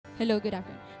Hello, good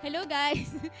afternoon. Hello, guys.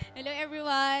 Hello,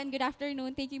 everyone. Good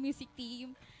afternoon. Thank you, music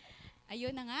team.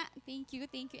 Ayun na nga. Thank you,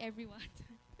 everyone.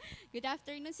 Good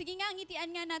afternoon. Sige nga,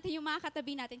 ngitian nga natin yung mga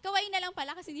katabi natin. Kaway na lang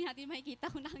pala kasi hindi natin makikita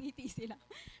kung nakangiti sila.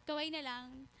 Kaway na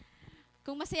lang.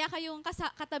 Kung masaya kayong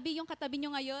katabi, yung katabi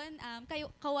nyo ngayon,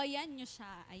 kawayan nyo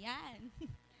siya. Ayan.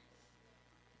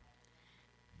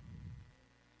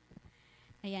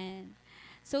 Ayan.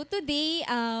 So today,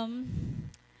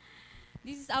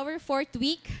 this is our fourth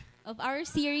week of our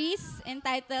series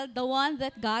entitled The One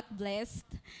That Got Blessed.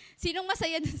 Sinong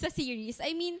masaya dun sa series?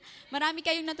 I mean, marami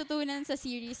kayong natutunan sa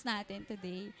series natin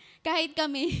today. Kahit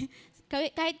kami,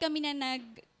 kahit kami na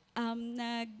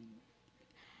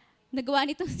nagawa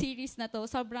nitong series na to,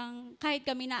 sobrang, kahit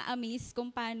kami na-amaze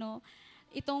kung paano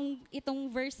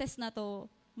itong verses na to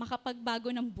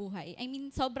makapagbago ng buhay. I mean,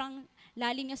 sobrang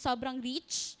lalim niya, sobrang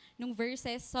rich nung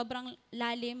verses, sobrang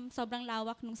lalim, sobrang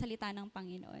lawak nung salita ng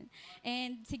Panginoon.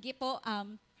 And sige po,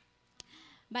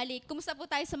 balik, kumusta po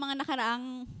tayo sa mga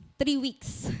nakaraang 3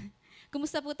 weeks?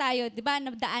 Kumusta po tayo? Di ba,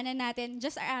 nabdaanan natin,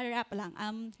 just a wrap lang,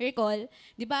 recall,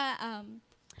 di ba,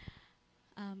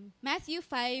 Matthew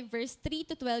 5, verse 3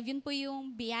 to 12, yun po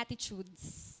yung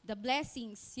Beatitudes, the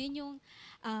blessings. Yun yung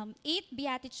 8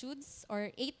 Beatitudes or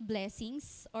 8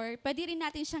 blessings, or pwede rin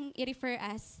natin siyang i-refer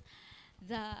as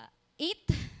the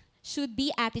 8 should be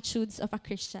attitudes of a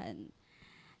Christian.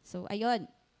 So, ayun.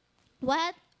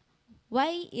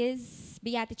 Why is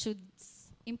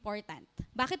Beatitudes important?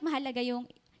 Bakit mahalaga yung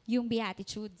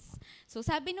Beatitudes? So,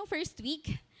 sabi nung first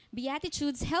week,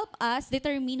 Beatitudes help us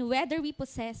determine whether we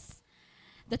possess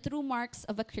the true marks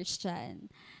of a Christian.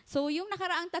 So, yung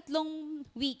nakaraang 3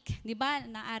 week, di ba,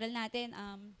 naaral natin,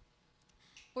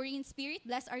 poor in spirit,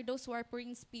 blessed are those who are poor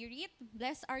in spirit,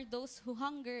 blessed are those who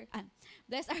hunger,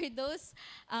 blessed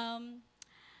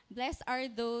are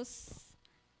those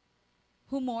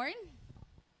who mourn,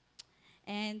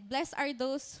 and blessed are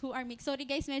those who are meek. Sorry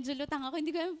guys, medyo lutang ako,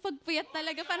 hindi ko pagpuyat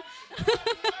talaga.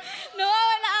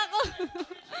 Nawawala ako.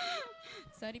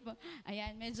 Sorry po.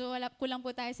 Ayan, medyo kulang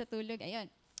po tayo sa tulog.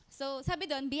 Ayan. So, sabi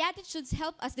doon, Beatitudes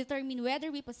help us determine whether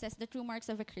we possess the true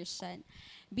marks of a Christian.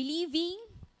 Believing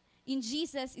in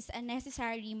Jesus is a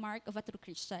necessary mark of a true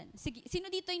Christian. Sige,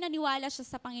 sino dito yung naniwala siya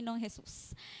sa Panginoong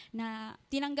Jesus? Na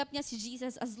tinanggap niya si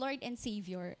Jesus as Lord and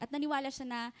Savior. At naniwala siya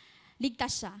na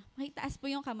ligtas siya. Makitaas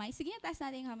po yung kamay. Sige, taas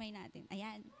natin yung kamay natin.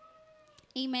 Ayan.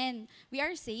 Amen. We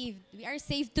are saved. We are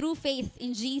saved through faith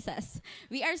in Jesus.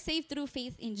 We are saved through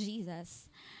faith in Jesus.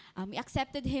 We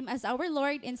accepted Him as our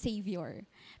Lord and Savior.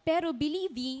 Pero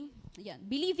believing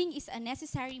is a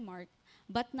necessary mark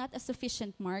but not a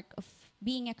sufficient mark of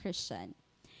being a Christian.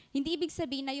 Hindi ibig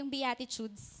sabihin na yung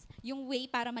Beatitudes, yung way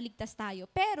para maligtas tayo.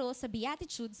 Pero sa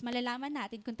Beatitudes, malalaman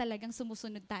natin kung talagang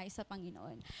sumusunod tayo sa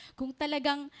Panginoon. Kung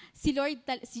talagang si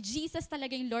Jesus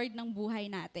talaga yung Lord ng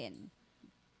buhay natin.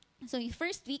 So in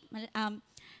first week,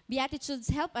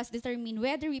 Beatitudes help us determine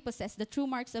whether we possess the true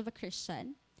marks of a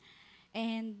Christian.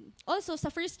 And also,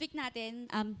 sa first week natin,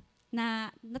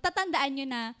 na natatandaan nyo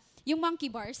na yung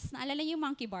monkey bars, naalala niyo yung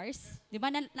monkey bars? Di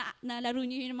ba, nalaro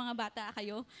niyo yung mga bata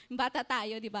kayo? Yung bata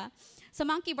tayo, di ba? Sa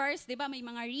monkey bars, di ba, may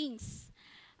mga rings.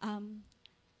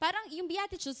 Parang yung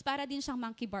Beatitudes, para din siyang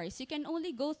monkey bars. You can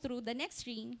only go through the next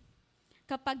ring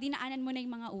kapag dinaanan mo na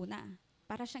yung mga una.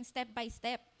 Para siyang step by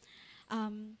step.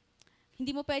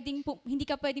 Hindi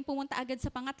ka pwedeng pumunta agad sa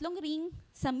pangatlong ring,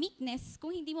 sa meekness, kung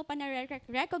hindi mo pa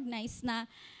na-recognize na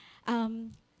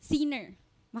sinner,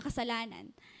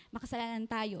 makasalanan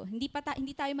tayo.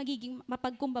 Hindi tayo magiging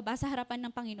mapagkumbaba sa harapan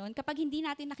ng Panginoon kapag hindi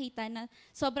natin nakita na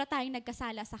sobra tayong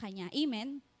nagkasala sa Kanya.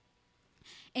 Amen?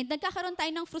 And nagkakaroon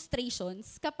tayo ng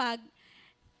frustrations kapag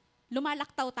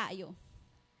lumalaktaw tayo.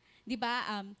 'Di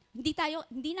ba?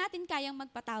 Hindi natin kayang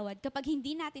magpatawad kapag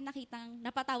hindi natin nakitang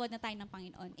napatawad na tayo ng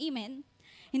Panginoon. Amen?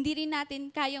 Hindi rin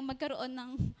natin kayang magkaroon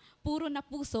ng puro na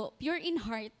puso, pure in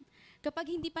heart,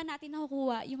 kapag hindi pa natin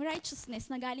nakukuha yung righteousness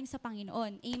na galing sa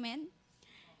Panginoon. Amen?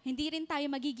 Hindi rin tayo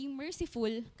magiging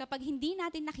merciful kapag hindi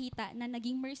natin nakita na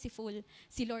naging merciful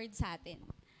si Lord sa atin.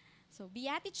 So,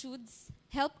 Beatitudes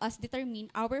help us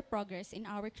determine our progress in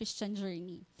our Christian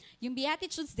journey. Yung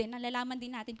Beatitudes din, nalalaman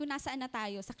din natin kung nasaan na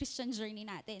tayo sa Christian journey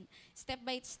natin. Step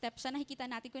by step siya,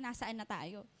 nakikita natin kung nasaan na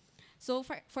tayo. So,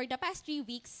 for the past 3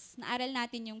 weeks, naaral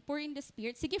natin yung poor in the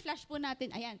spirit. Sige, flash po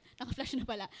natin. Ayan, naka-flash na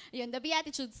pala. Ayan, the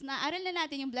Beatitudes. Naaral na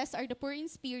natin yung blessed are the poor in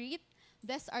spirit,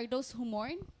 blessed are those who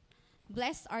mourn,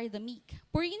 blessed are the meek.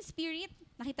 Poor in spirit,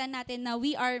 nakita natin na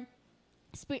we are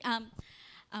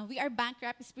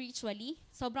bankrupt spiritually.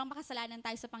 Sobrang makasalanan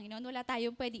tayo sa Panginoon. Wala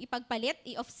tayong pwede ipagpalit,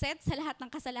 i-offset sa lahat ng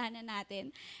kasalanan natin.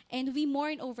 And we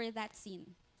mourn over that sin.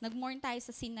 nag-mourn tayo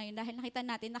sa sin na yun dahil nakita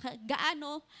natin na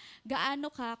gaano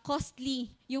ka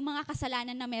costly yung mga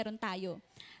kasalanan na meron tayo.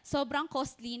 Sobrang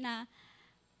costly na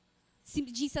si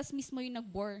Jesus mismo yung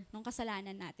nag-bore ng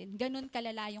kasalanan natin. Ganun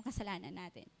kalala yung kasalanan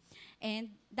natin.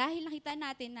 And dahil nakita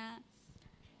natin na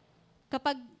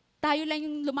kapag tayo lang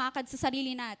yung lumakad sa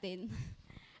sarili natin,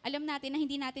 alam natin na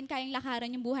hindi natin kayang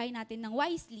lakaran yung buhay natin ng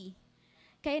wisely.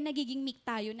 Kaya nagiging meek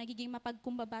tayo, nagiging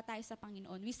mapagkumbaba tayo sa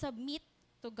Panginoon. We submit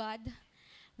to God.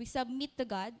 We submit to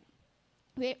God.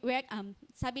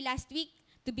 Sabi last week,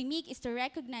 to be meek is to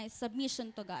recognize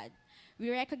submission to God. We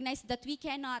recognize that we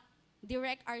cannot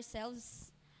direct ourselves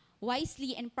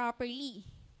wisely and properly.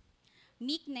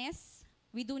 Meekness,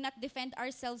 we do not defend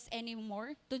ourselves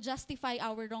anymore to justify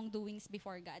our wrongdoings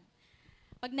before God.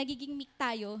 Pag nagiging meek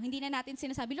tayo, hindi na natin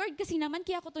sinasabi, Lord, kasi naman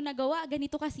kaya ko ito nagawa,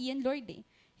 ganito kasi yan, Lord eh.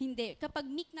 Hindi. Kapag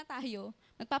meek na tayo,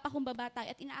 magpapakumbaba tayo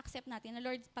at ina-accept natin na,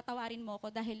 Lord, patawarin mo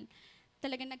ako dahil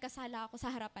talagang nagkasala ako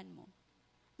sa harapan mo.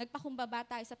 Nagpakumbaba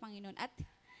tayo sa Panginoon at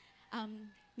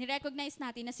nirecognize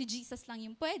natin na si Jesus lang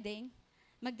yung pwedeng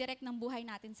mag-direct ng buhay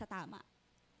natin sa tama.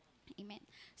 Amen.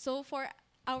 So for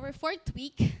our 4th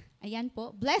week, ayan po,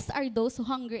 blessed are those who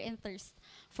hunger and thirst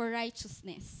for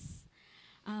righteousness.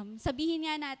 Sabihin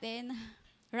nga natin,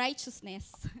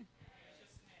 righteousness.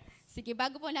 Sige,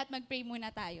 bago po lahat mag-pray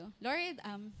muna tayo. Lord,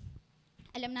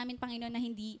 alam namin, Panginoon, na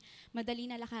hindi madali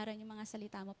na lakaran yung mga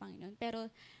salita mo, Panginoon. Pero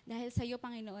dahil sa iyo,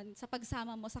 Panginoon, sa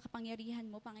pagsama mo, sa kapangyarihan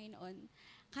mo, Panginoon,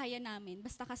 kaya namin,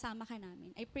 basta kasama ka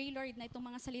namin. I pray, Lord, na itong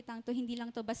mga salitang to, hindi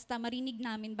lang to basta marinig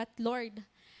namin, but Lord,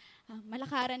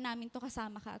 malakaran namin to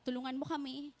kasama ka. Tulungan mo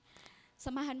kami,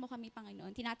 samahan mo kami,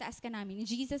 Panginoon. Tinataas ka namin. In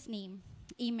Jesus' name,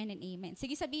 amen and amen.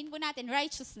 Sige, sabihin po natin,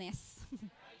 righteousness.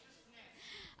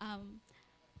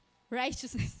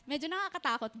 Righteousness. Medyo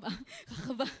nakakatakot ba?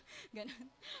 Kakaba? Ganun.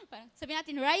 Parang, sabihin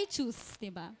natin, righteous,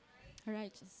 diba?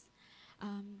 Righteous.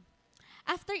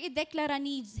 After i-deklara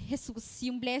ni Jesus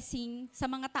yung blessing sa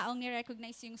mga taong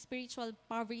ni-recognize yung spiritual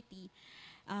poverty,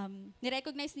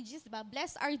 ni-recognize ni Jesus, diba?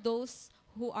 Blessed are those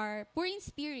who are poor in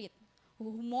spirit,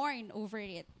 who mourn over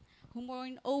it, who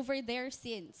mourn over their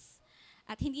sins.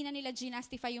 At hindi na nila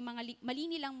ginastify yung mga mali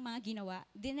nilang mga ginawa.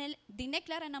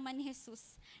 Dineklara naman ni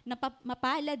Jesus na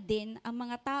mapalad din ang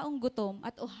mga taong gutom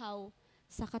at uhaw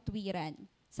sa katwiran.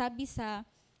 Sabi sa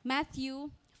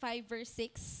Matthew 5 verse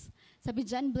 6, sabi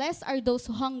dyan, blessed are those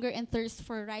who hunger and thirst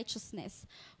for righteousness,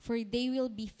 for they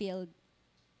will be filled.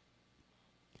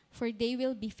 For they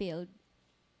will be filled.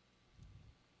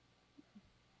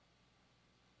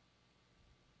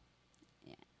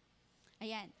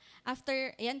 Ayan.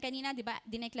 After, ayan kanina, di ba,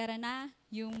 dineklara na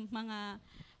yung mga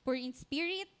poor in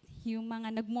spirit, yung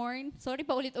mga nag-mourn. Sorry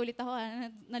pa ulit-ulit ako,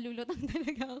 nalulutang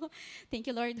talaga ako. Thank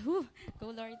you, Lord. Whew.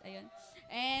 Go, Lord. Ayun.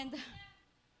 And,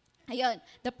 ayun,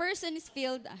 the person is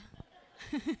filled.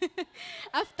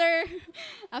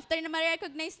 after na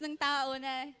ma-recognize ng tao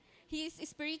na he is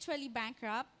spiritually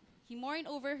bankrupt, he mourned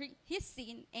over his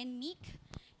sin and meek,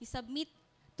 he submit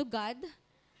to God,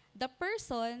 the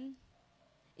person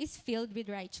is filled with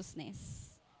righteousness.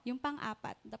 Yung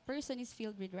pang-apat, the person is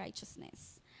filled with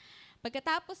righteousness.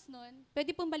 Pagkatapos nun,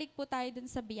 pwede pong balik po tayo dun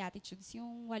sa Beatitudes,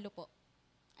 yung 8 po.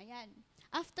 Ayan.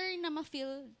 After na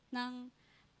ma-fill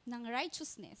ng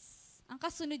righteousness, ang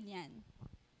kasunod niyan,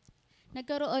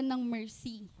 nagkaroon ng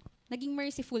mercy. Naging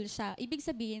merciful siya. Ibig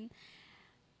sabihin,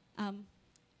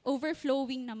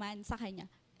 overflowing naman sa kanya.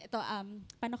 Ito,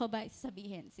 paano ko ba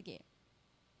sabihin? Sige.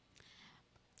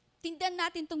 Tindan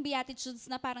natin tong Beatitudes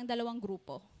na parang 2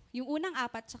 grupo. Yung unang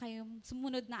 4, tsaka yung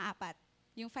sumunod na 4.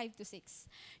 Yung 5 to 6.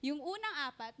 Yung unang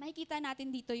 4, makikita natin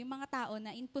dito yung mga tao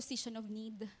na in position of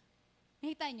need.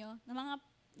 Nakita nyo? Na mga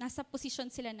nasa position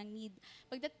sila ng need.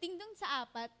 Pagdating dun sa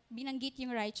 4, binanggit yung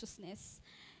righteousness.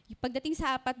 Pagdating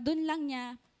sa 4, dun lang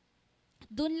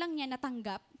niya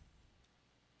natanggap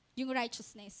yung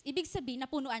righteousness. Ibig sabihin,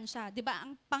 napunuan siya. Diba?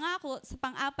 Ang pangako sa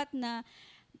pang-4 na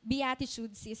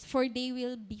Beatitudes is, for they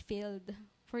will be filled.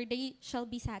 For they shall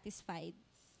be satisfied.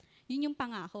 Yun yung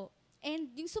pangako.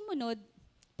 And yung sumunod,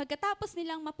 pagkatapos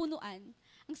nilang mapunuan,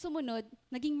 ang sumunod,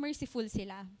 naging merciful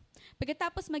sila.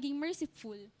 Pagkatapos maging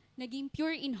merciful, naging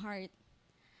pure in heart.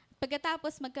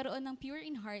 Pagkatapos magkaroon ng pure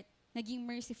in heart, naging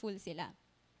merciful sila.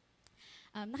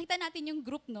 Nakita natin yung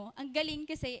group, no? Ang galing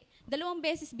kasi 2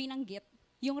 beses binanggit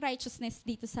yung righteousness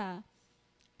dito sa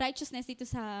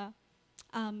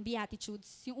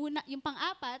Beatitudes. Yung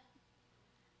pang-4,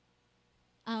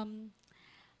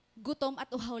 gutom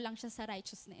at uhaw lang siya sa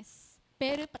righteousness.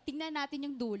 Pero tingnan natin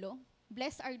yung dulo.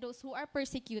 Blessed are those who are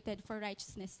persecuted for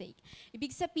righteousness' sake.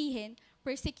 Ibig sabihin,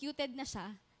 persecuted na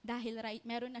siya dahil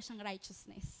meron na siyang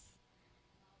righteousness.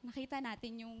 Nakita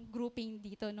natin yung grouping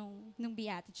dito nung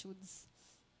Beatitudes.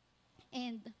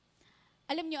 And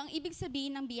alam nyo, ang ibig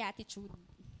sabihin ng beatitude,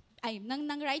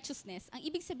 ng righteousness, ang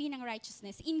ibig sabihin ng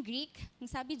righteousness, in Greek, ang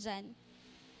sabi dyan,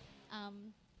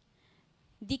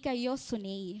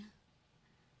 dikaiosune.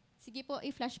 Sige po,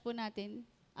 i-flash po natin.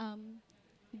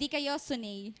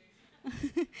 Dikaiosune.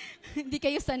 Di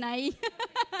kayo sanay.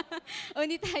 O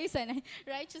hindi tayo sanay.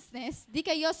 Righteousness,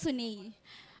 dikaiosune.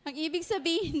 Ang ibig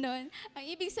sabihin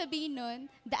nun,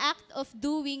 the act of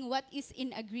doing what is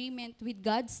in agreement with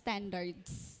God's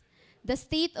standards. The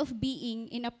state of being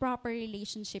in a proper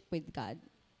relationship with God.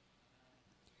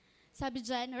 Sabi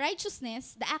dyan,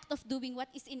 righteousness, the act of doing what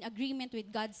is in agreement with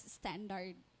God's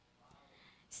standard.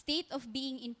 State of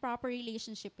being in proper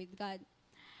relationship with God.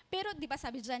 Pero di ba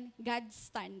sabi dyan, God's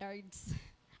standards.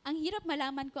 Ang hirap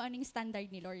malaman kung anong standard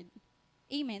ni Lord.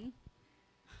 Amen?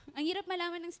 Ang hirap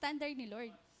malaman ng standard ni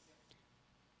Lord.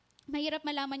 Mahirap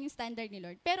malaman yung standard ni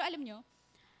Lord. Pero alam nyo,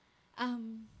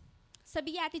 sa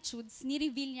Beatitudes,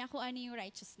 ni-reveal niya kung ano yung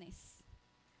righteousness.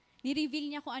 Ni-reveal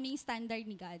niya kung ano yung standard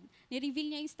ni God. Ni-reveal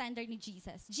niya yung standard ni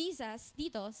Jesus. Jesus,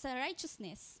 dito, sa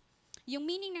righteousness, yung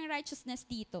meaning ng righteousness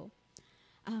dito,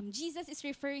 Jesus is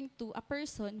referring to a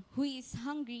person who is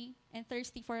hungry and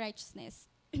thirsty for righteousness.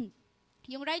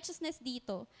 Yung righteousness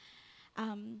dito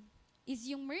is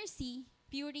yung mercy,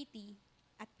 purity,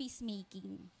 at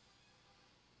peacemaking.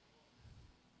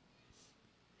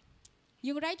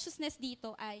 Yung righteousness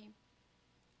dito ay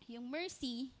yung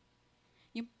mercy,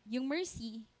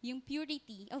 yung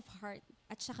purity of heart,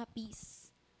 at saka peace.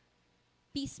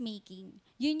 Peacemaking.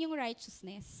 Yun yung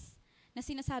righteousness na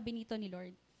sinasabi nito ni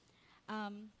Lord.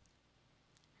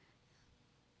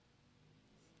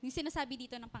 Yung sinasabi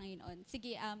dito ng Panginoon.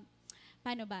 Sige,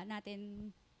 paano ba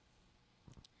natin,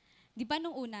 di ba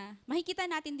nung una, makikita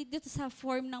natin dito sa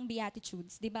form ng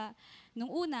Beatitudes, di ba?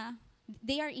 Nung una,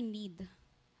 they are in need.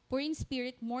 Poor in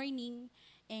spirit, mourning,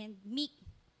 and meek.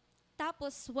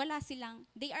 Tapos, wala silang,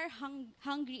 they are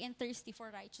hungry and thirsty for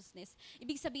righteousness.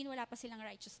 Ibig sabihin, wala pa silang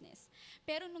righteousness.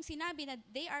 Pero nung sinabi na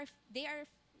they are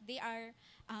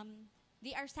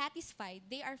satisfied,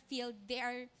 they are filled,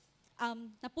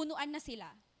 napunuan na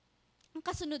sila. Ang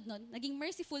kasunod nun, naging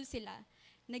merciful sila,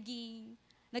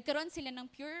 nagkaroon sila ng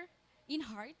pure in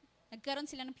heart, nagkaroon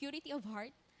sila ng purity of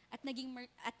heart, at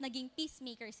naging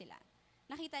peacemaker sila.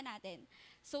 Nakita natin.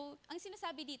 So, ang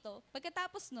sinasabi dito,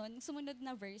 pagkatapos nun, sumunod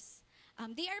na verse,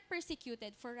 they are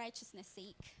persecuted for righteousness'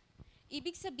 sake.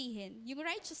 Ibig sabihin, yung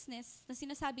righteousness na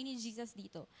sinasabi ni Jesus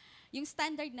dito, yung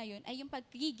standard na yun ay yung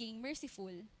pagiging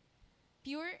merciful,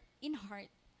 pure in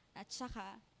heart, at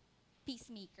saka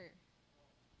peacemaker.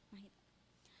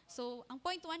 So, ang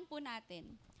point 1 po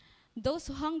natin, those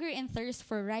who hunger and thirst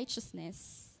for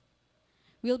righteousness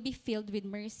will be filled with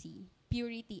mercy,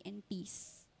 purity, and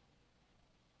peace.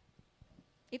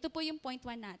 Ito po yung point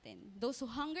 1 natin. Those who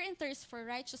hunger and thirst for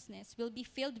righteousness will be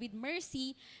filled with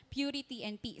mercy, purity,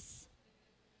 and peace.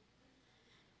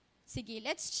 Sige,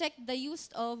 let's check the use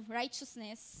of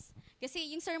righteousness.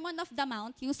 Kasi yung Sermon of the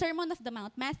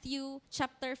Mount, Matthew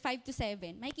chapter 5 to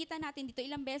 7, makikita natin dito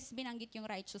ilang beses binanggit yung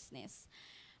righteousness.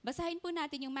 Basahin po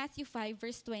natin yung Matthew 5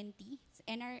 verse 20,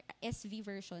 NRSV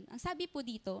version. Ang sabi po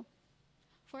dito,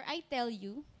 "For I tell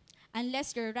you,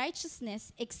 unless your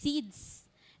righteousness exceeds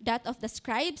that of the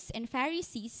scribes and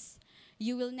Pharisees,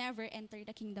 you will never enter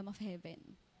the kingdom of heaven."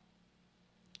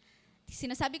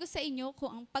 Sinasabi ko sa inyo, kung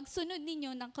ang pagsunod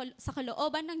ninyo sa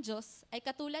kalooban ng Diyos ay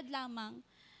katulad lamang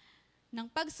ng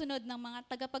pagsunod ng mga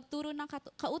tagapagturo ng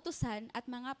kautusan at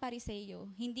mga pariseyo,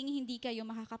 hindi kayo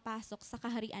makakapasok sa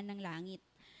kaharian ng langit.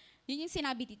 Yun yung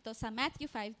sinabi dito sa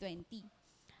Matthew 5:20.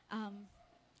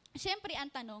 Siyempre, ang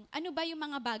tanong, ano ba yung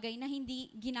mga bagay na hindi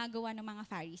ginagawa ng mga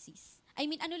Pharisees? I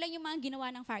mean, ano lang yung mga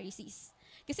ginawa ng Pharisees?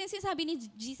 Kasi sinasabi ni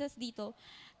Jesus dito,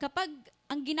 kapag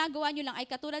ang ginagawa nyo lang ay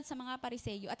katulad sa mga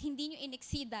pariseyo at hindi nyo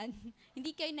in-exceedan,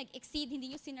 hindi kayo nag-exceed,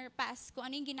 hindi nyo sinurpass kung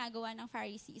ano yung ginagawa ng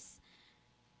Pharisees,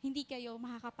 hindi kayo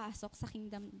makakapasok sa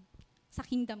kingdom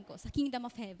ko, sa kingdom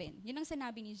of heaven. Yun ang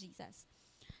sinabi ni Jesus.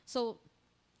 So,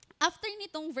 after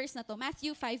nitong verse na to,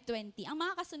 Matthew 5:20, ang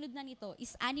mga kasunod na nito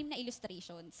is 6 na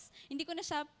illustrations. Hindi ko na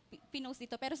siya pinost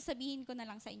dito, pero sasabihin ko na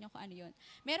lang sa inyo kung ano yun.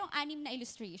 Merong 6 na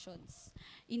illustrations.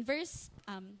 In verse,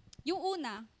 yung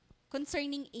una,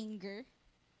 concerning anger,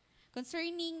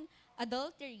 concerning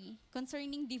adultery,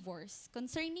 concerning divorce,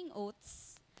 concerning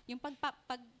oaths, yung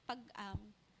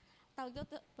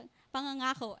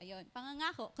pangangako,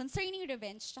 concerning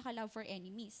revenge, tsaka love for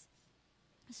enemies.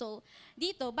 So,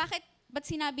 dito, ba't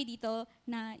sinabi dito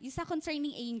na yung sa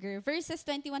concerning anger, verses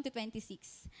 21 to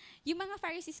 26, yung mga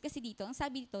Pharisees kasi dito, ang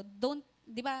sabi dito,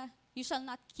 di ba, you shall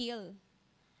not kill.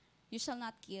 You shall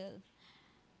not kill.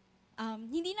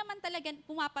 Hindi naman talaga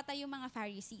pumapatay yung mga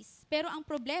Pharisees. Pero ang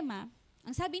problema,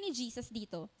 Ang sabi ni Jesus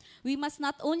dito, we must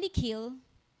not only kill,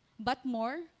 but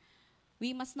more,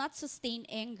 we must not sustain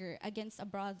anger against a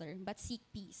brother, but seek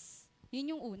peace.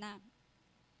 Yun yung una.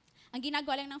 Ang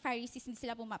ginagawa lang ng Pharisees, hindi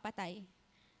sila pumapatay.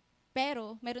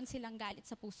 Pero, meron silang galit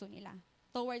sa puso nila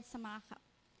towards sa mga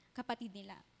kapatid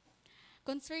nila.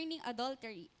 Concerning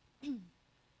adultery,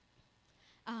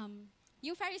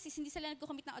 yung Pharisees, hindi sila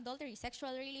nagkukomit ng adultery,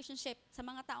 sexual relationship sa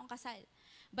mga taong kasal.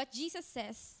 But Jesus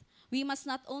says, we must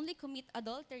not only commit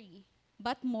adultery,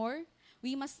 but more,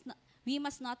 we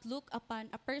must not look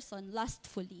upon a person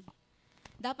lustfully.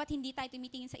 Dapat hindi tayo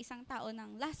tumitingin sa isang tao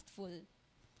ng lustful.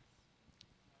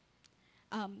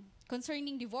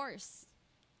 Concerning divorce,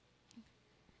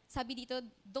 sabi dito,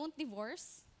 don't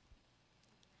divorce.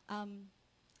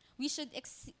 We should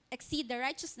exceed the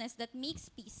righteousness that makes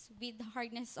peace with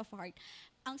hardness of heart.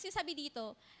 Ang sinasabi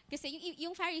dito, kasi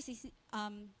yung Pharisees,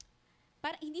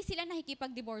 para hindi sila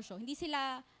nakikipag-diborsyo, hindi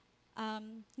sila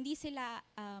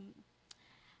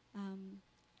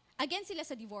against sila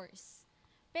sa divorce.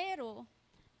 Pero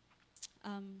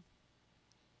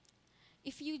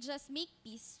if you just make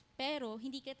peace, pero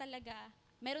hindi ka talaga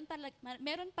meron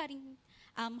pa ring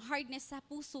hardness sa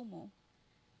puso mo,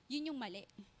 yun yung mali.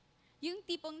 Yung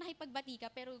tipong nakipagbati ka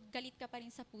pero galit ka pa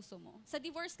rin sa puso mo. Sa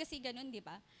divorce kasi ganun, di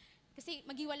ba? Kasi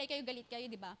maghiwalay kayo, galit kayo,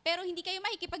 di ba? Pero hindi kayo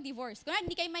makikipag-divorce. Kung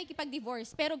hindi kayo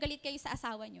makikipag-divorce, pero galit kayo sa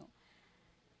asawa nyo.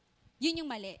 Yun yung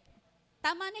mali.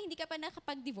 Tama na hindi ka pa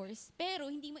nakapag-divorce, pero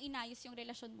hindi mo inayos yung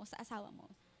relasyon mo sa asawa mo.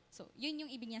 So, yun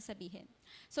yung ibig niya sabihin.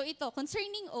 So, ito,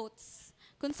 concerning oaths,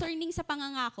 concerning sa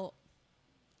pangangako,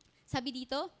 sabi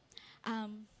dito,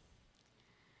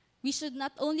 we should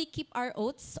not only keep our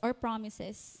oaths or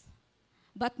promises,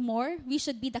 but more, we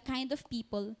should be the kind of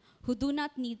people who do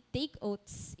not need take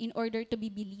oaths in order to be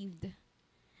believed.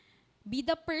 Be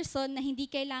the person na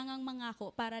hindi kailangang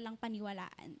mangako para lang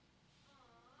paniwalaan.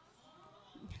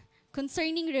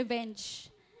 Concerning revenge,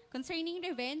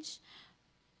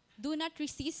 do not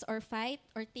resist or fight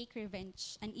or take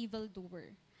revenge, an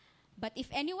evildoer. But if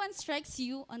anyone strikes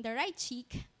you on the right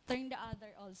cheek, turn the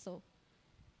other also.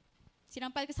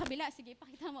 Sinampal ka sa kabila, sige,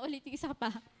 pakita mo ulit yung isa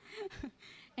pa.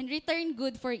 And return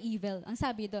good for evil. Ang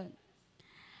sabi doon.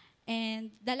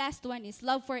 And the last one is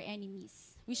love for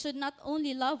enemies. We should not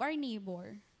only love our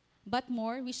neighbor, but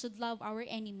more, we should love our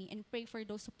enemy and pray for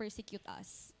those who persecute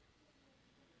us.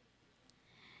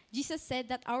 Jesus said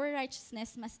that our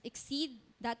righteousness must exceed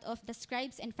that of the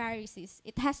scribes and Pharisees.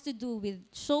 It has to do with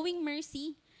showing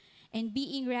mercy and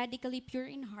being radically pure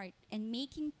in heart and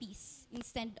making peace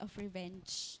instead of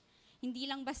revenge. Hindi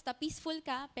lang basta peaceful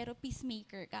ka, pero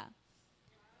peacemaker ka.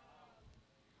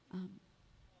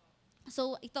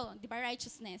 So ito, di ba,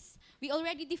 righteousness. We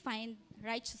already defined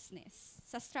righteousness.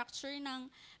 Sa structure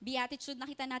ng Beatitude,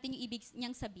 nakita natin yung ibig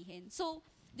niyang sabihin. So,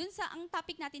 dun sa, ang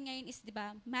topic natin ngayon is, di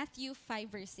ba, Matthew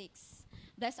 5 verse 6.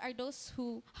 Blessed are those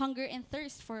who hunger and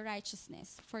thirst for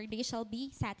righteousness, for they shall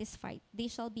be satisfied. They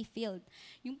shall be filled.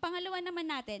 Yung pangalawa naman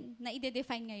natin, na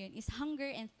i-define ngayon, is hunger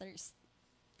and thirst.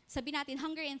 Sabi natin,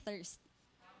 hunger and thirst.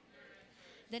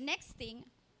 The next thing,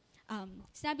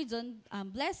 sinabi doon,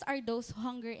 blessed are those who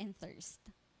hunger and thirst.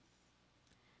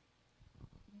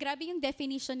 Grabe yung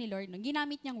definition ni Lord, no?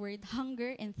 Ginamit niyang word,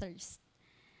 hunger and thirst.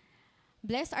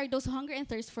 Blessed are those who hunger and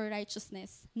thirst for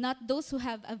righteousness, not those who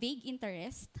have a vague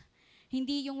interest,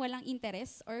 hindi yung walang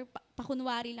interest or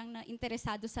pakunwari lang na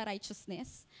interesado sa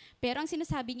righteousness. Pero ang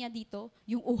sinasabi niya dito,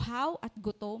 yung uhaw at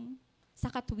gutom sa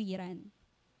katwiran.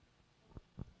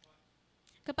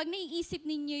 Kapag naiisip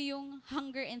ninyo yung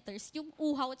hunger and thirst, yung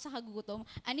uhaw at saka gutom,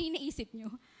 ano yung naisip nyo?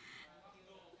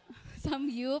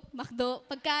 Samyup, McDo,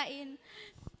 pagkain.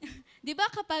 Di ba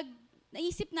kapag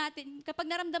naisip natin, kapag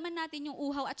naramdaman natin yung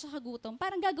uhaw at saka gutom,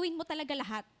 parang gagawin mo talaga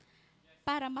lahat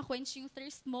para ma-quench yung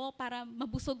thirst mo, para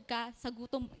mabusog ka sa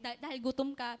gutom, dahil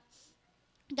gutom ka,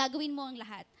 gagawin mo ang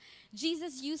lahat.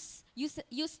 Jesus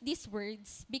used these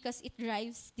words because it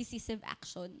drives decisive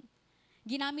action.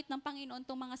 Ginamit ng Panginoon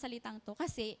itong mga salitang to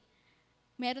kasi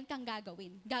meron kang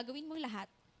gagawin. Gagawin mo lahat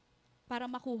para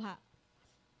makuha,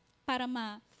 para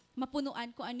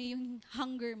mapunuan kung ano yung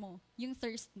hunger mo, yung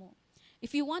thirst mo.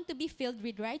 If you want to be filled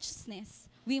with righteousness,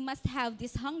 we must have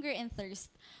this hunger and thirst.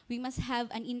 We must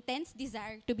have an intense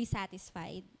desire to be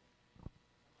satisfied.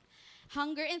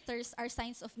 Hunger and thirst are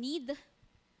signs of need.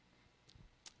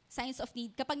 Signs of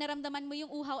need. Kapag naramdaman mo yung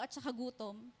uhaw at saka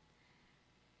gutom,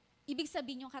 ibig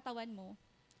sabihin yung katawan mo,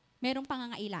 merong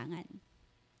pangangailangan.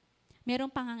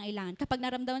 Merong pangangailangan. Kapag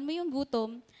naramdaman mo yung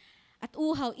gutom at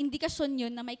uhaw, indikasyon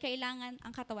yun na may kailangan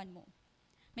ang katawan mo.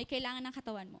 May kailangan ng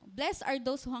katawan mo. Blessed are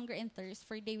those who hunger and thirst,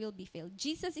 for they will be filled.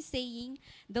 Jesus is saying,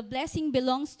 the blessing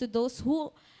belongs to those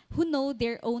who know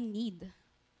their own need.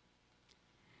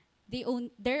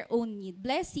 their own need.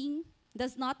 Blessing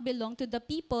does not belong to the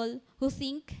people who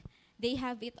think they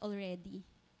have it already.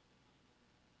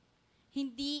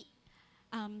 Hindi,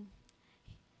 um,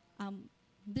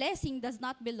 blessing does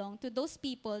not belong to those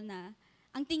people na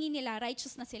ang tingin nila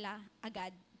righteous na sila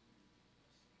agad.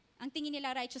 Ang tingin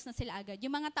nila righteous na sila agad.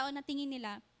 Yung mga tao na tingin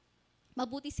nila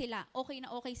mabuti sila, okay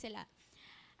na okay sila.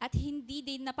 At hindi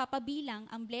din napapabilang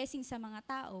ang blessing sa mga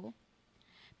tao,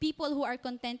 people who are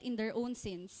content in their own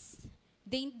sins.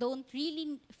 They don't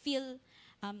really feel,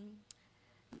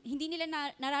 hindi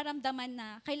nila nararamdaman na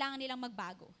kailangan nilang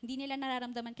magbago. Hindi nila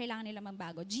nararamdaman kailangan nilang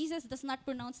magbago. Jesus does not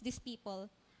pronounce these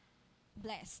people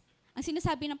blessed. Ang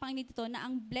sinasabi ng Panginoon dito na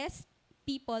ang blessed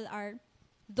people are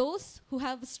those who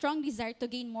have a strong desire to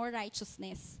gain more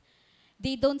righteousness.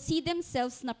 They don't see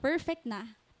themselves na perfect na,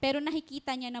 pero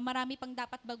nakikita niya na marami pang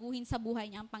dapat baguhin sa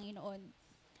buhay niya ang Panginoon.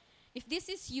 If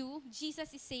this is you, Jesus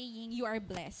is saying, you are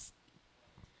blessed.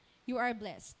 You are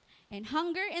blessed. And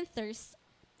hunger and thirst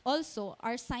also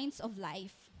are signs of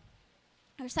life.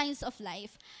 Are signs of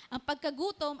life. Ang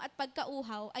pagkagutom at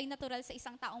pagkauhaw ay natural sa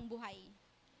isang taong buhay.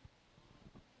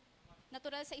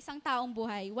 Natural sa isang taong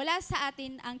buhay. Wala sa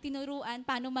atin ang tinuruan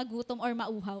paano magutom or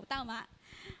mauhaw. Tama?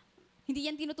 Hindi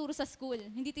yan tinuturo sa school.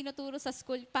 Hindi tinuturo sa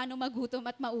school paano magutom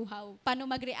at mauhaw. Paano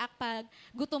mag-react pag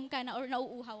gutom ka na or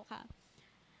nauuhaw ka.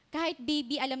 Kahit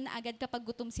baby, alam na agad kapag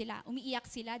gutom sila. Umiiyak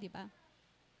sila, di ba?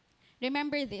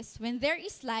 Remember this, when there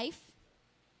is life,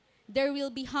 there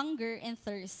will be hunger and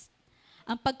thirst.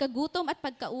 Ang pagkagutom at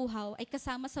pagkauhaw ay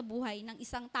kasama sa buhay ng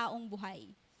isang taong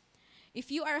buhay. If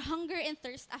you are hunger and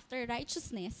thirst after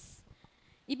righteousness,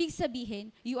 ibig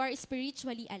sabihin, you are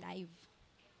spiritually alive.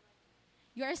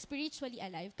 You are spiritually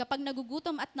alive. Kapag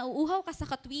nagugutom at nauuhaw ka sa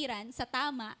katwiran, sa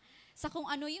tama, sa kung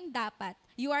ano yung dapat,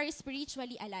 you are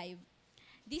spiritually alive.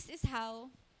 This is how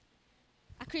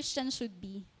a Christian should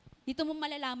be. Dito mo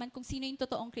malalaman kung sino yung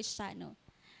totoong Kristiyano.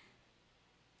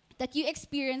 That you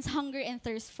experience hunger and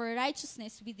thirst for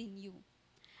righteousness within you.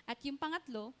 At yung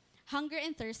pangatlo, hunger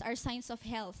and thirst are signs of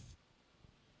health.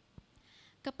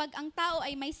 Kapag ang tao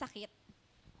ay may sakit,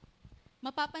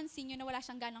 mapapansin nyo na wala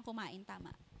siyang ganang kumain, tama?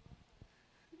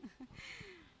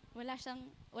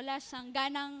 wala siyang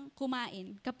ganang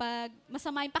kumain. Kapag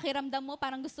masama yung pakiramdam mo,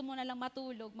 parang gusto mo na lang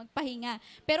matulog, magpahinga.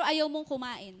 Pero ayaw mong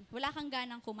kumain. Wala kang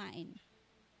ganang kumain.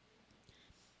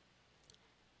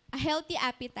 A healthy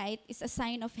appetite is a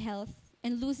sign of health,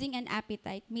 and losing an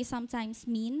appetite may sometimes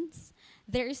means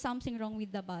there is something wrong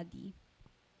with the body.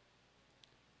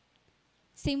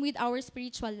 Same with our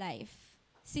spiritual life.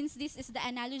 Since this is the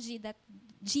analogy that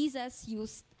Jesus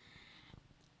used,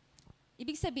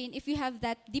 ibig sabihin, if you have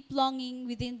that deep longing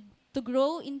within to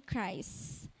grow in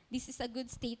Christ, this is a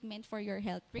good statement for your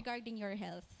health, regarding your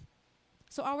health.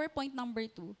 So our point number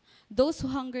 2, those who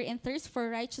hunger and thirst for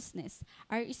righteousness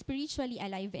are spiritually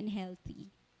alive and healthy.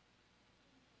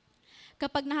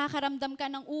 Kapag nakakaramdam ka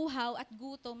ng uhaw at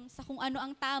gutom sa kung ano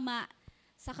ang tama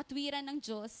sa katwiran ng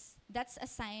Diyos, that's a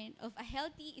sign of a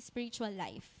healthy spiritual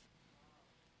life.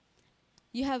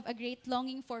 You have a great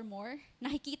longing for more.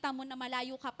 Nakikita mo na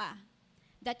malayo ka pa.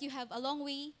 That you have a long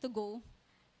way to go.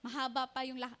 Mahaba pa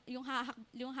yung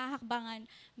hahakbangan.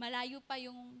 Malayo pa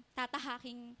yung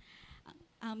tatahaking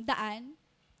daan.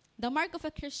 The mark of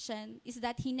a Christian is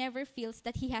that he never feels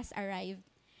that he has arrived.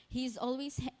 He is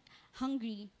always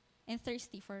hungry and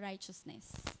thirsty for righteousness.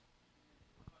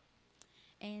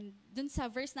 And dun sa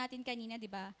verse natin kanina, di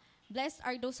ba? Blessed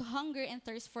are those who hunger and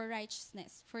thirst for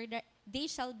righteousness, for they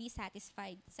shall be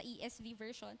satisfied. Sa ESV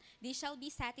version, they shall be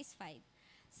satisfied.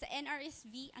 Sa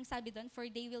NRSV, ang sabi doon, for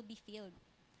they will be filled.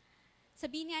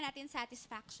 Sabihin nga natin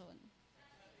satisfaction.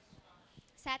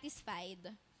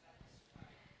 Satisfied.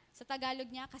 Sa Tagalog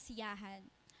niya, kasiyahan.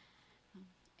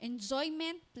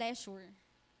 Enjoyment, pleasure.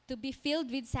 To be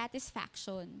filled with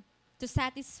satisfaction. To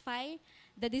satisfy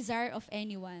the desire of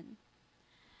anyone.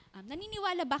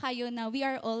 Naniniwala ba kayo na we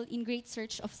are all in great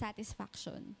search of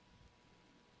satisfaction?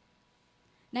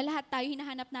 Na lahat tayo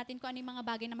hinahanap natin kung ano yung mga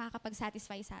bagay na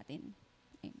makakapag-satisfy sa atin.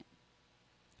 Amen.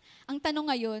 Ang tanong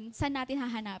ngayon, saan natin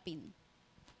hahanapin?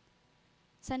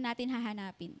 Saan natin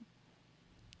hahanapin?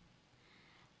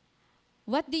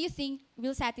 What do you think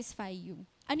will satisfy you?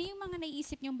 Ano yung mga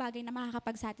naiisip niyong bagay na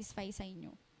makakapag-satisfy sa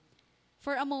inyo?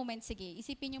 For a moment, sige,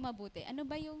 isipin niyo mabuti. Ano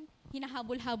ba yung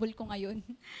hinahabol-habol ko ngayon?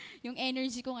 Yung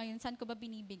energy ko ngayon, saan ko ba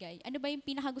binibigay? Ano ba yung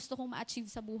pinakagusto kong ma-achieve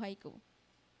sa buhay ko?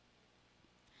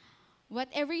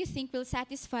 Whatever you think will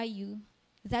satisfy you,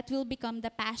 that will become the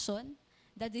passion,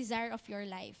 the desire of your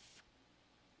life.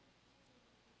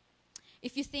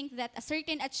 If you think that a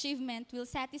certain achievement will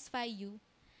satisfy you,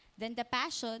 then the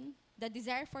passion, the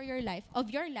desire for your life,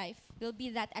 of your life, will be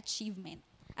that achievement.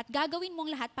 At gagawin mong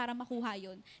lahat para makuha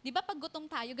yun. Di ba pag gutom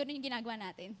tayo, ganun yung ginagawa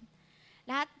natin.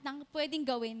 Lahat ng pwedeng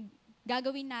gawin,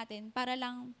 gagawin natin para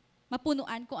lang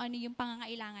mapunuan kung ano yung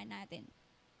pangangailangan natin.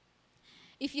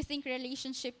 If you think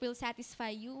relationship will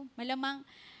satisfy you, malamang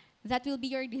that will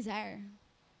be your desire.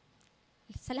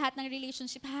 Sa lahat ng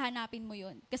relationship, hahanapin mo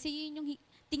yun. Kasi yun yung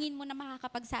tingin mo na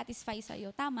makakapag-satisfy sa'yo.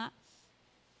 Tama?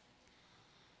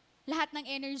 Lahat ng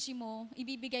energy mo,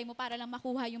 ibibigay mo para lang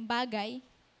makuha yung bagay,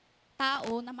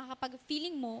 tao na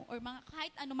makapag-feeling mo or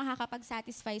kahit ano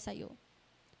makakapag-satisfy sa'yo.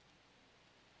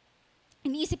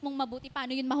 Iniisip mong mabuti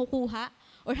paano yun makukuha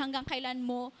or hanggang kailan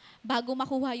mo bago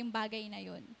makuha yung bagay na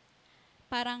yun.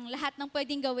 Parang lahat ng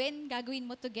pwedeng gagawin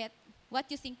mo to get what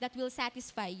you think that will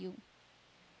satisfy you.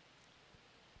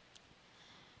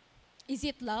 Is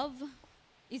it love?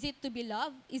 Is it to be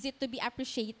loved? Is it to be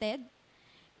appreciated?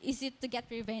 Is it to get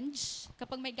revenge?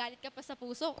 Kapag may galit ka pa sa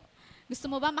puso, gusto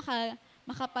mo ba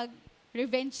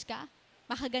makapag-revenge ka?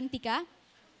 Makaganti ka?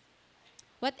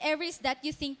 Whatever is that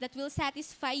you think that will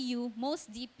satisfy you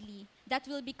most deeply, that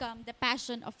will become the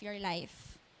passion of your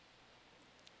life.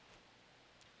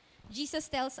 Jesus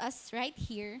tells us right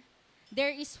here,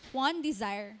 there is one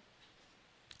desire,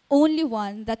 only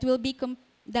one that will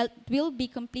be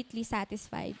completely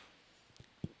satisfied.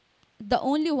 The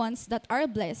only ones that are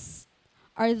blessed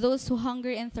are those who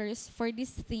hunger and thirst for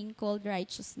this thing called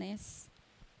righteousness.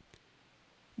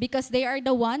 Because they are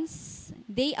the ones,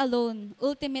 they alone,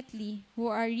 ultimately, who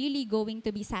are really going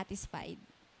to be satisfied.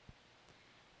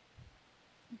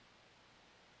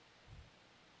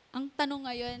 Ang tanong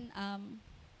ngayon,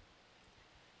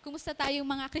 kumusta tayong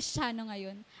mga Kristiyano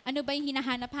ngayon? Ano ba yung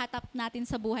hinahanap-hatap natin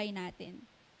sa buhay natin?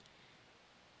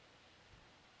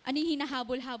 Ano yung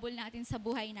hinahabol-habol natin sa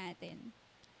buhay natin?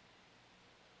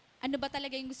 Ano ba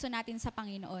talaga yung gusto natin sa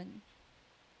Panginoon?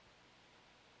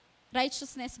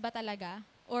 Righteousness ba talaga?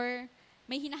 Or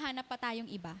may hinahanap pa tayong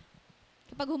iba?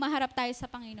 Kapag humaharap tayo sa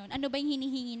Panginoon, ano ba yung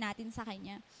hinihingi natin sa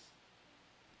Kanya?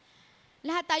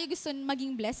 Lahat tayo gusto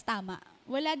maging blessed, tama.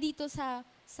 Wala dito sa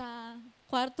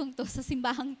kwartong to, sa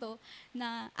simbahang to,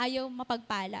 na ayaw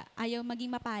mapagpala, ayaw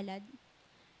maging mapalad.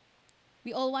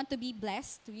 We all want to be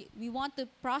blessed. We want to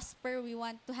prosper. We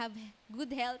want to have good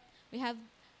health.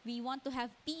 We want to have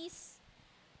peace,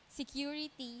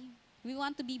 security. We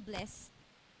want to be blessed.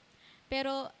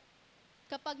 Pero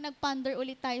kapag nag-ponder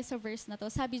ulit tayo sa verse na to,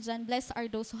 sabi dyan, blessed are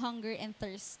those who hunger and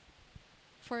thirst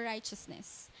for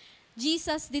righteousness.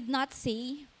 Jesus did not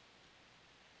say,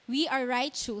 we are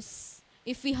righteous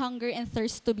if we hunger and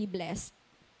thirst to be blessed.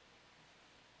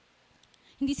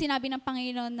 Hindi sinabi ng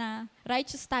Panginoon na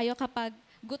righteous tayo kapag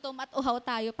gutom at uhaw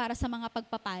tayo para sa mga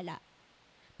pagpapala.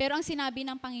 Pero ang sinabi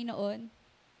ng Panginoon,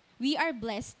 we are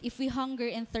blessed if we hunger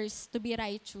and thirst to be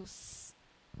righteous.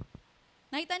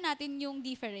 Nakita natin yung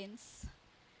difference.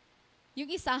 Yung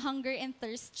isa, hunger and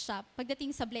thirst siya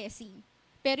pagdating sa blessing.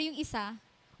 Pero yung isa,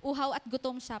 uhaw at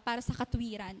gutom siya para sa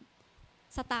katwiran,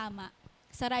 sa tama,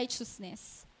 sa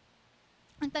righteousness.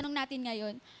 Ang tanong natin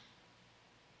ngayon,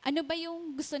 ano ba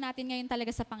yung gusto natin ngayon talaga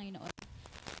sa Panginoon?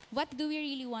 What do we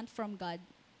really want from God?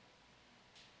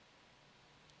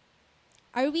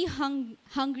 Are we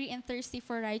hungry and thirsty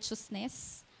for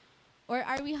righteousness? Or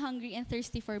are we hungry and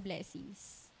thirsty for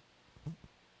blessings?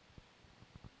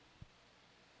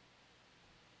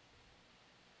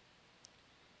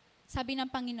 Sabi ng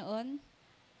Panginoon,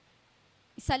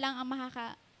 isa lang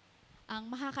ang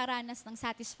makakaranas ng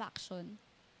satisfaction.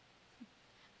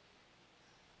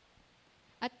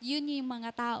 At yun yung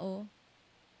mga tao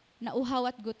na uhaw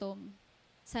at gutom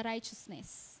sa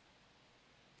righteousness.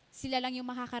 Sila lang yung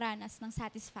makakaranas ng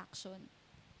satisfaction.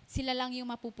 Sila lang yung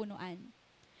mapupunuan.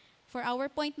 For our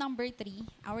point number 3,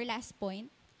 our last point,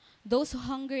 those who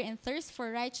hunger and thirst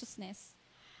for righteousness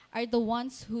are the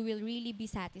ones who will really be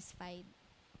satisfied.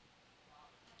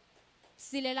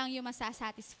 Sila lang yung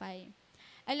masasatisfy.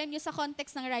 Alam niyo sa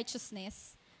context ng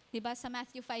righteousness, 'di ba, sa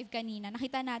Matthew 5 kanina,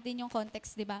 nakita natin yung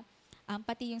context, 'di ba?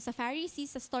 Pati yung sa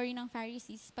Pharisees, sa story ng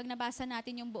Pharisees, pag nabasa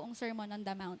natin yung buong Sermon on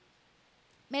the Mount.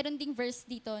 Meron ding verse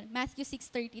dito, Matthew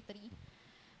 6:33.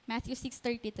 Matthew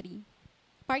 6:33.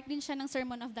 Part din siya ng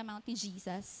Sermon of the Mount ni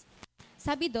Jesus.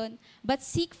 Sabi doon, but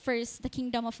seek first the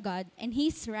kingdom of God and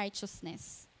His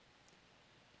righteousness.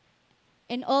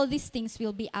 And all these things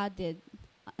will be added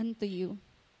unto you.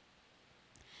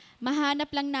 Mahanap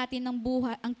lang natin ng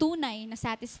buhay, ang tunay na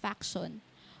satisfaction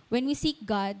when we seek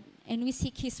God and we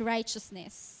seek His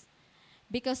righteousness.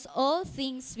 Because all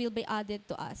things will be added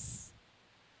to us.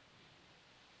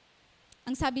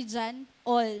 Ang sabi dyan,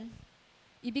 all.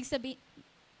 Ibig sabihin,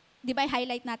 di ba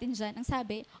highlight natin dyan? Ang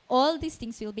sabi, all these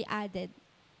things will be added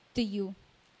to you.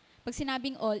 Pag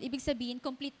sinabing all, ibig sabihin,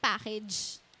 complete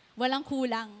package. Walang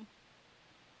kulang.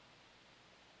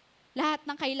 Lahat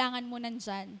ng kailangan mo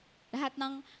nandyan. Lahat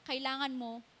ng kailangan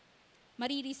mo,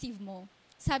 marireceive mo.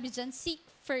 Sabi dyan, seek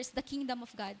first the kingdom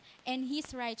of God and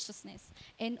His righteousness.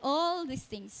 And all these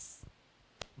things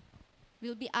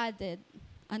will be added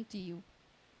unto you.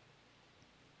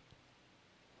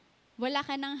 Wala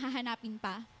ka nang hahanapin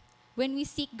pa. When we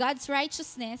seek God's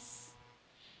righteousness,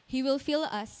 He will fill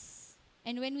us.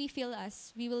 And when we fill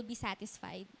us, we will be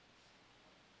satisfied.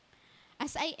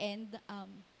 As I end,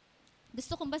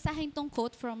 gusto kong basahin tong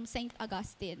quote from Saint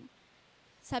Augustine.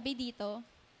 Sabi dito,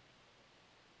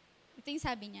 ito yung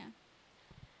sabi niya,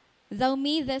 "Thou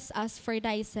madest us for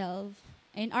thyself,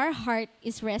 and our heart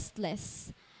is restless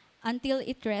until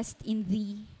it rests in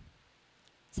thee."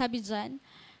 Sabi dyan,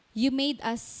 you made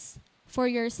us for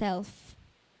yourself,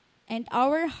 and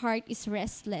our heart is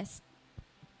restless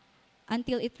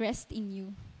until it rests in you.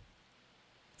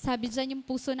 Sabi dyan, yung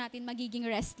puso natin magiging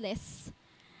restless.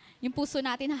 Yung puso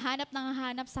natin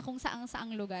hahanap sa kung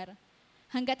saang lugar.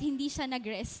 Hanggat hindi siya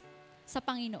nag-rest sa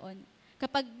Panginoon.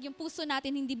 Kapag yung puso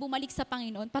natin hindi bumalik sa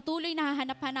Panginoon, patuloy na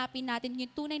hahanap-hanapin natin yung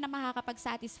tunay na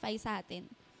makakapag-satisfy sa atin.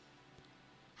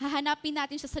 Hahanapin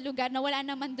natin siya sa lugar na wala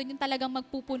naman doon yung talagang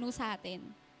magpupuno sa atin.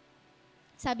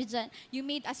 Sabi dyan, you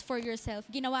made us for yourself.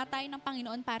 Ginawa tayo ng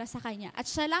Panginoon para sa Kanya. At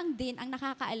siya lang din ang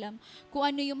nakakaalam kung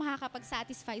ano yung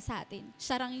makakapag-satisfy sa atin.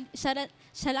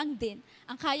 Siya lang din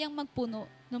ang kayang magpuno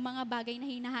ng mga bagay na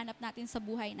hinahanap natin sa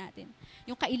buhay natin.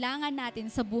 Yung kailangan natin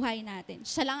sa buhay natin.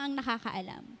 Siya lang ang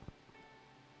nakakaalam.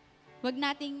 Huwag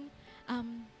nating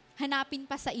hanapin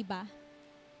pa sa iba.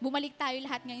 Bumalik tayo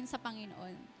lahat ngayon sa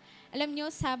Panginoon. Alam nyo,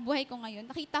 sa buhay ko ngayon,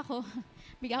 nakita ko,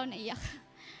 bigla ako naiyak.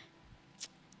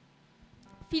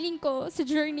 Feeling ko, sa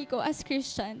journey ko as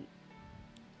Christian,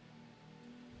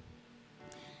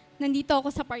 nandito ako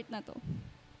sa part na to.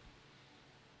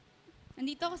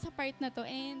 And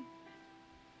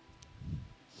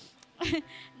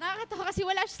nakakatawa kasi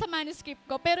wala siya sa manuscript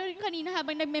ko. Pero kanina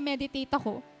habang nagme-meditate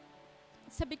ako,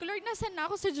 sabi ko, Lord, nasan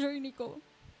na ako sa journey ko?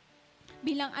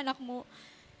 Bilang anak mo,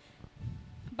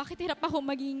 bakit hirap ako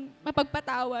maging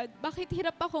mapagpatawad? Bakit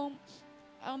hirap akong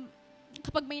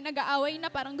kapag may nag-aaway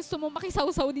na parang gusto mo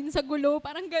makisawsaw din sa gulo,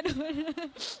 parang gano'n.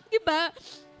 Diba?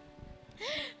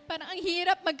 Parang ang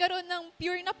hirap magkaroon ng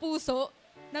pure na puso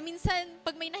na minsan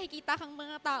pag may nakikita kang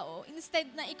mga tao, instead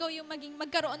na ikaw yung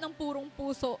magkaroon ng purong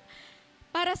puso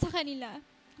para sa kanila,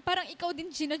 parang ikaw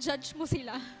din ginajudge mo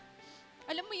sila.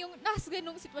 Alam mo yung nasa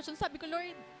ganung sitwasyon, sabi ko,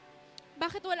 Lord,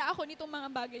 bakit wala ako nitong mga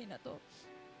bagay na to?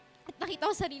 At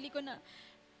nakita ko sarili ko na,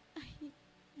 ay,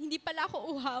 hindi pala ako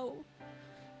uhaw.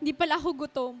 Hindi pala ako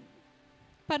gutom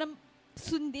para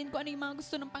sundin ko ano yung mga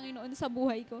gusto ng Panginoon sa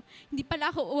buhay ko. Hindi pala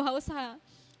ako uhaw sa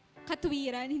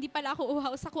katwiran. Hindi pala ako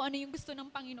uhaw sa kung ano yung gusto ng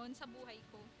Panginoon sa buhay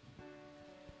ko.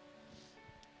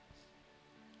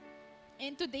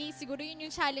 And today, siguro yun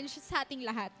yung challenge sa ating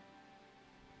lahat.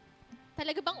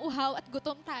 Talaga bang uhaw at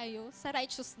gutom tayo sa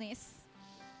righteousness?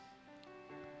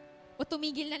 O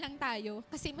tumigil na lang tayo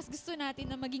kasi mas gusto natin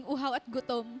na maging uhaw at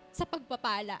gutom sa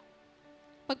pagpapala.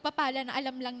 Pagpapala na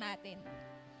alam lang natin.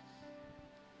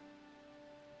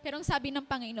 Pero ang sabi ng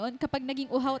Panginoon, kapag naging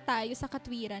uhaw tayo sa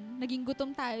katwiran, naging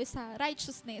gutom tayo sa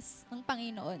righteousness ng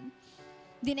Panginoon,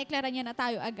 dineklara niya na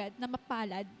tayo agad na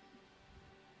mapalad.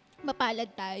 Mapalad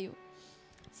tayo.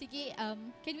 Sige,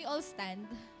 can we all stand?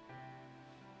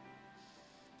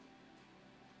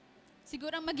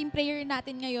 Siguro ang maging prayer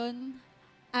natin ngayon,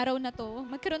 araw na to,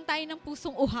 magkaroon tayo ng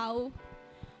pusong uhaw.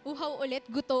 Uhaw ulit,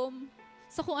 gutom,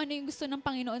 sa kung ano yung gusto ng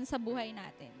Panginoon sa buhay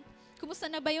natin. Kumusta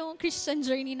na ba yung Christian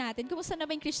journey natin? Kumusta na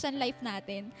ba yung Christian life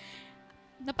natin?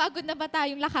 Napagod na ba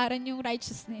tayong lakaran yung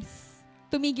righteousness?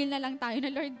 Tumigil na lang tayo na,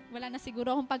 Lord, wala na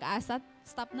siguro akong pag-asa.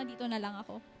 Stop na, dito na lang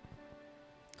ako.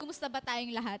 Kumusta ba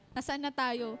tayong lahat? Nasaan na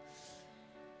tayo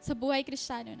sa buhay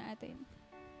Kristiyano natin?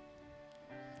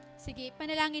 Sige,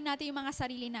 panalangin natin yung mga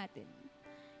sarili natin.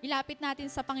 Ilapit natin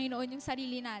sa Panginoon yung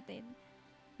sarili natin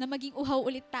na maging uhaw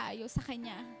ulit tayo sa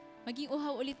Kanya. Maging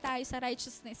uhaw ulit tayo sa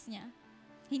righteousness niya.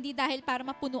 Hindi dahil para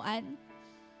mapunuan,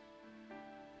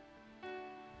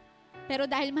 pero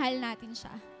dahil mahal natin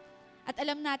siya. At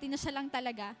alam natin na siya lang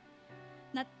talaga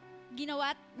na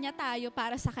ginawa niya tayo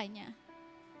para sa Kanya.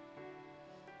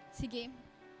 Sige.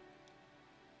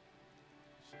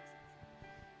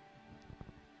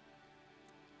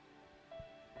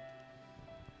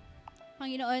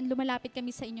 Panginoon, lumalapit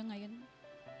kami sa inyo ngayon.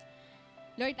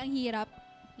 Lord, ang hirap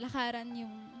lakaran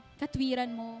yung katwiran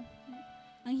mo.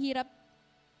 Ang hirap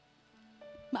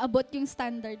maabot yung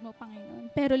standard mo,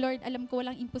 Panginoon. Pero Lord, alam ko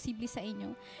walang imposible sa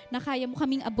inyo na kaya mo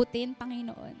kaming abutin,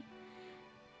 Panginoon.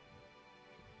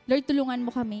 Lord, tulungan mo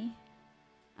kami.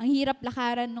 Ang hirap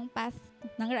lakaran ng path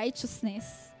ng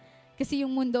righteousness. Kasi yung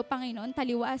mundo, Panginoon,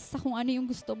 taliwas sa kung ano yung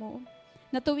gusto mo.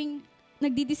 Na tuwing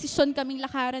nagdidesisyon kaming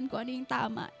lakaran kung ano yung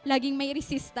tama, laging may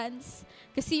resistance.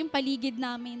 Kasi yung paligid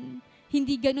namin,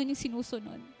 hindi ganun yung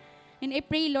sinusunod. And I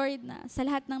pray, Lord, na sa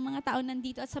lahat ng mga tao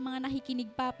nandito at sa mga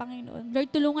nakikinig pa, Panginoon, Lord,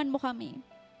 tulungan mo kami.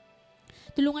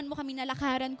 Tulungan mo kami na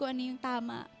lakaran kung ano yung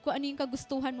tama, kung ano yung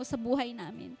kagustuhan mo sa buhay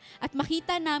namin. At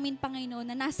makita namin, Panginoon,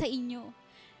 na nasa inyo.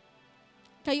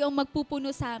 Kayo ang magpupuno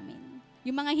sa amin.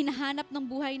 Yung mga hinahanap ng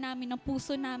buhay namin, ng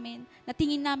puso namin, na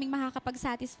tingin namin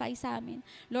makakapag-satisfy sa amin.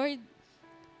 Lord,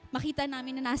 makita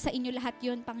namin na nasa inyo lahat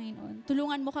yon, Panginoon.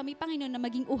 Tulungan mo kami, Panginoon, na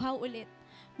maging uhaw ulit.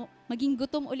 Maging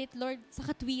gutom ulit, Lord, sa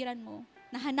katwiran mo.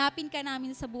 Nahanapin ka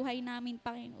namin sa buhay namin,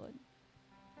 Panginoon.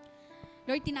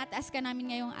 Lord, tinataas ka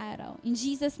namin ngayong araw. In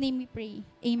Jesus' name we pray.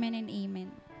 Amen and amen.